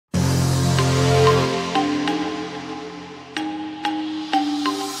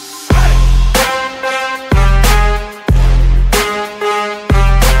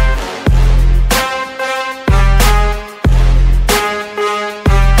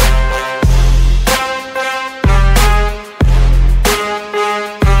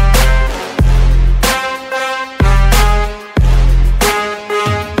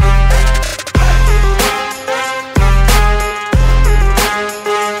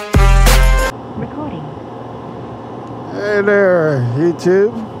Hey there,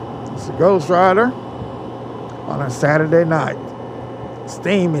 YouTube. It's the Ghost Rider on a Saturday night.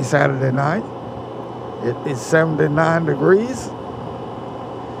 Steamy Saturday night. It is 79 degrees.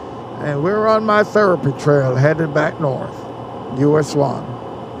 And we're on my therapy trail headed back north. US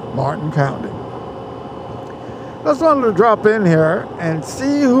 1, Martin County. Just wanted to drop in here and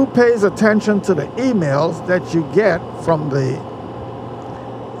see who pays attention to the emails that you get from the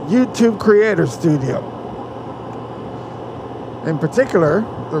YouTube Creator Studio. In particular,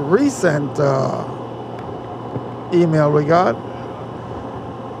 the recent email we got.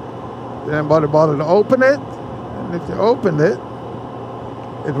 Did anybody bother to open it? And if you opened it,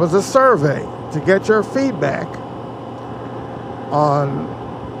 it was a survey to get your feedback on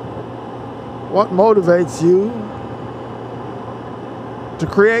what motivates you to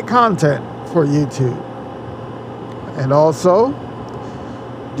create content for YouTube. And also,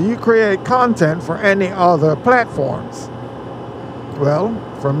 do you create content for any other platforms? Well,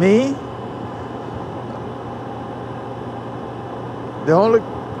 for me, the only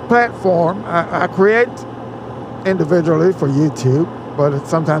platform I create individually for YouTube, but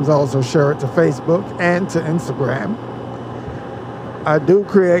sometimes I also share it to Facebook and to Instagram. I do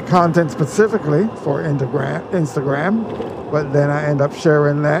create content specifically for Instagram, but then I end up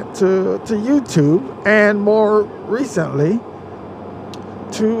sharing that to YouTube, and more recently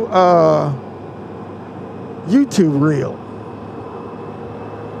to YouTube Reel.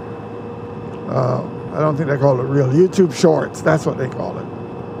 I don't think they call it Reel. YouTube Shorts, that's what they call it.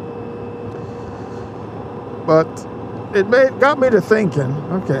 But it got me to thinking,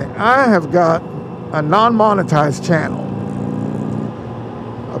 okay, I have got a non-monetized channel,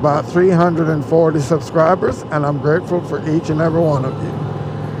 about 340 subscribers, and I'm grateful for each and every one of you.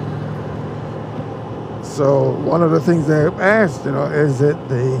 So one of the things they asked, is it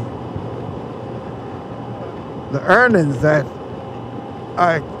the earnings that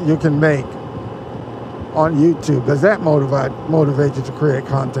you can make on YouTube? Does that motivate you to create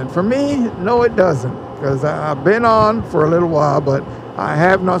content? For me, no, it doesn't, because I've been on for a little while, but I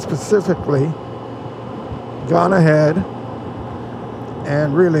have not specifically gone ahead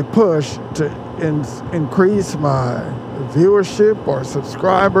and really push to increase my viewership or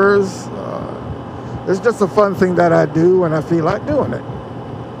subscribers. It's just a fun thing that I do when I feel like doing it.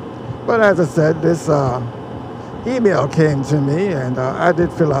 But as I said, this email came to me, and I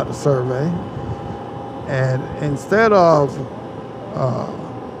did fill out the survey. And instead of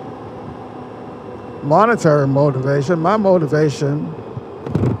monetary motivation, my motivation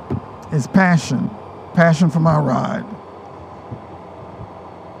is passion for my ride.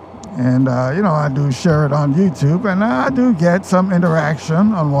 And, I do share it on YouTube, and I do get some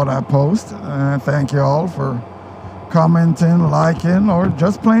interaction on what I post. And I thank you all for commenting, liking, or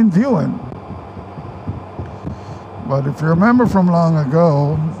just plain viewing. But if you remember from long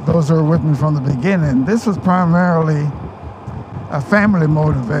ago, those who are with me from the beginning, this was primarily a family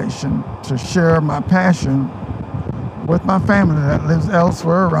motivation to share my passion with my family that lives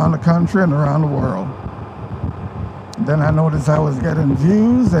elsewhere around the country and around the world. Then I noticed I was getting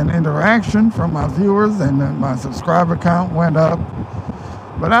views and interaction from my viewers, and then my subscriber count went up.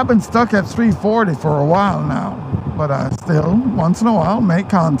 But I've been stuck at 340 for a while now. But I still, once in a while, make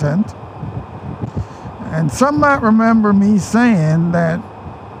content. And some might remember me saying that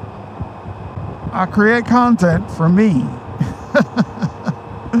I create content for me.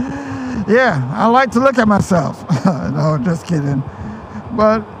 Yeah, I like to look at myself. No, just kidding.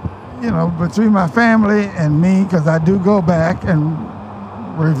 But, between my family and me, because I do go back and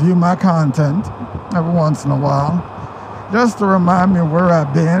review my content every once in a while, just to remind me of where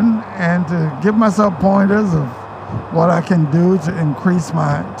I've been and to give myself pointers of what I can do to improve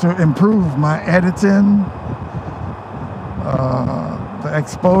my editing, the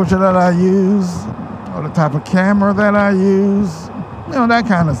exposure that I use, or the type of camera that I use, that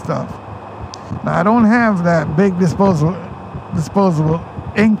kind of stuff. Now, I don't have that big disposable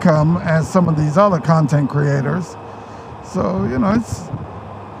income as some of these other content creators. So,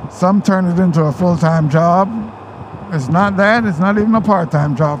 some turn it into a full-time job. It's not that. It's not even a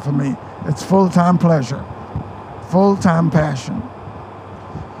part-time job for me. It's full-time pleasure. Full-time passion.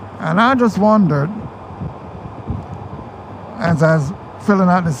 And I just wondered, as I was filling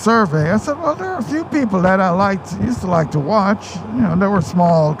out the survey, I said, well, there are a few people that I used to like to watch. There were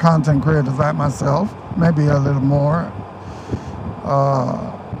small content creators like myself, maybe a little more.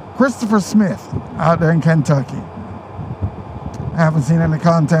 Christopher Smith out there in Kentucky. I haven't seen any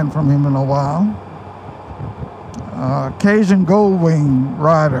content from him in a while. Cajun Goldwing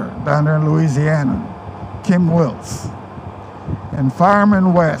rider down there in Louisiana, Kim Wiltz. And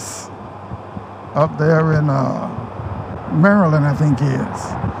Fireman West up there in Maryland, I think he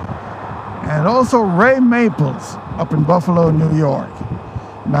is. And also Ray Maples up in Buffalo, New York.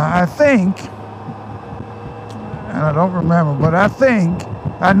 Now, I think, and I don't remember, but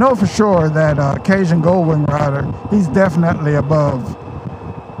I know for sure that Cajun Goldwing Rider, he's definitely above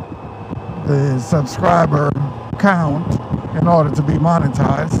the subscriber count in order to be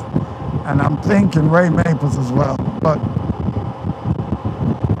monetized. And I'm thinking Ray Maples as well. But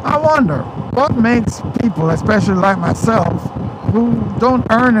I wonder what makes people, especially like myself, who don't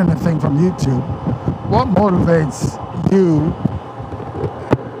earn anything from YouTube, what motivates you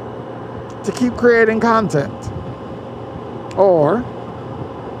to keep creating content? Or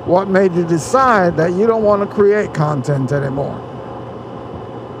what made you decide that you don't want to create content anymore?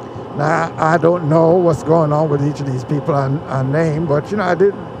 Now, I don't know what's going on with each of these people I named, but I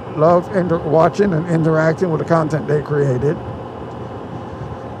did love watching and interacting with the content they created.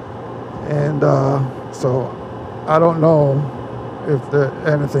 And so I don't know if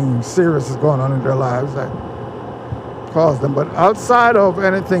anything serious is going on in their lives that caused them. But outside of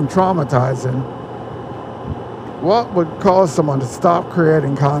anything traumatizing, what would cause someone to stop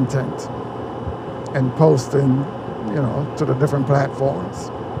creating content and posting, to the different platforms?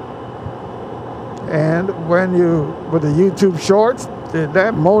 And with the YouTube Shorts, did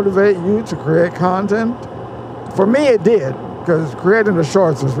that motivate you to create content? For me, it did, because creating the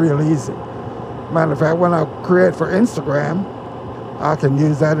shorts was real easy. Matter of fact, when I create for Instagram, I can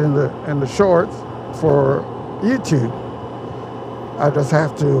use that in the shorts for YouTube. I just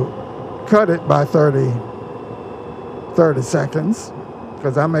have to cut it by 30 seconds,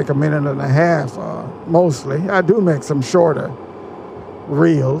 because I make 1.5 minutes mostly. I do make some shorter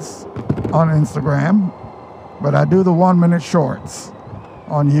reels on Instagram, but I do the 1-minute shorts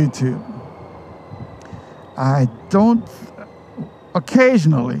on YouTube.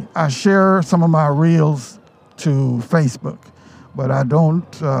 Occasionally I share some of my reels to Facebook, but I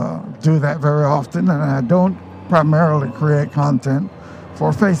don't do that very often, and I don't primarily create content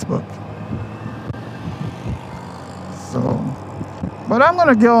for Facebook. But I'm going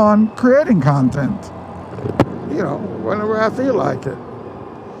to go on creating content, whenever I feel like it.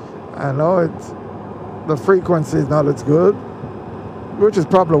 I know the frequency is not as good, which is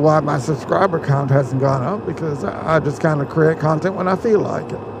probably why my subscriber count hasn't gone up, because I just kind of create content when I feel like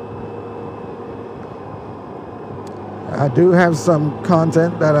it. I do have some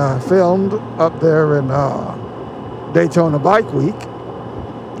content that I filmed up there in Daytona Bike Week,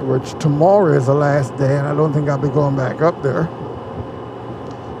 which tomorrow is the last day, and I don't think I'll be going back up there.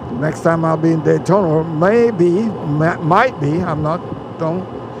 Next time I'll be in Daytona, might be,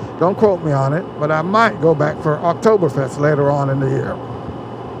 don't quote me on it, but I might go back for Oktoberfest later on in the year.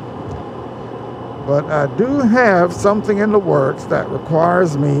 But I do have something in the works that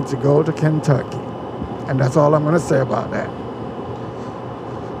requires me to go to Kentucky. And that's all I'm going to say about that.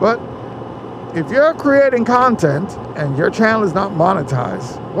 But if you're creating content and your channel is not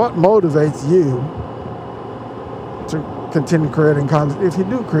monetized, what motivates you to continue creating content if you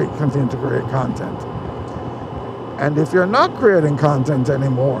do continue to create content? And if you're not creating content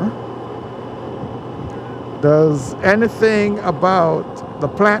anymore, does anything about the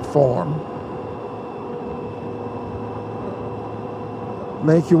platform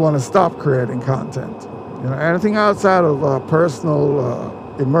make you want to stop creating content? Anything outside of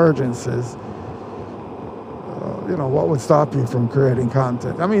personal emergencies, what would stop you from creating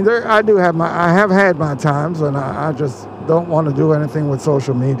content? I mean, I have had my times when I just don't want to do anything with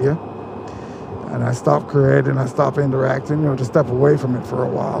social media, and I stop creating, I stop interacting, to step away from it for a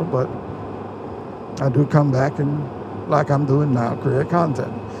while. But I do come back and, like I'm doing now, create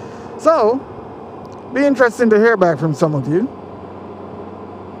content. So, be interesting to hear back from some of you.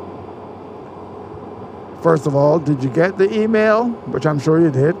 First of all, did you get the email? Which I'm sure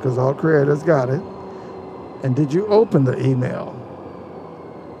you did, because all creators got it. And did you open the email?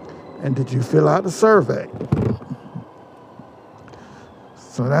 And did you fill out the survey?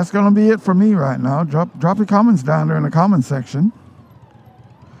 So that's going to be it for me right now. Drop your comments down there in the comment section.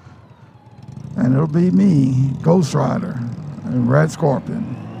 And it'll be me, Ghost Rider, and Red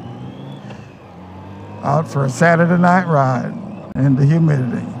Scorpion, out for a Saturday night ride in the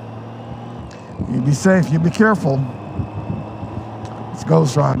humidity. You be safe, you be careful. It's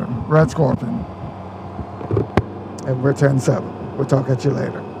Ghost Rider, Red Scorpion. And we're 10-7. We'll talk at you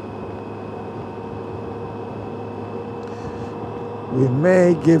later. We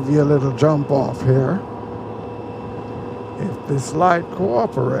may give you a little jump off here if this light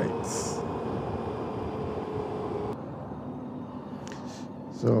cooperates.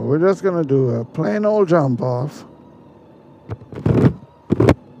 So we're just going to do a plain old jump off.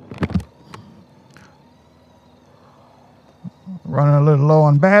 Running a little low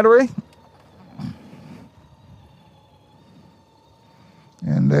on battery.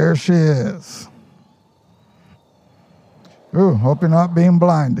 And there she is. Ooh, hope you're not being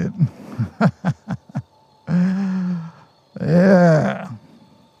blinded. Yeah.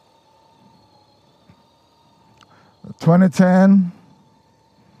 2010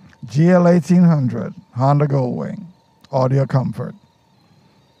 GL 1800 Honda Goldwing. Audio comfort.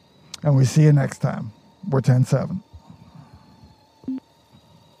 And we see you next time. We're 10-7.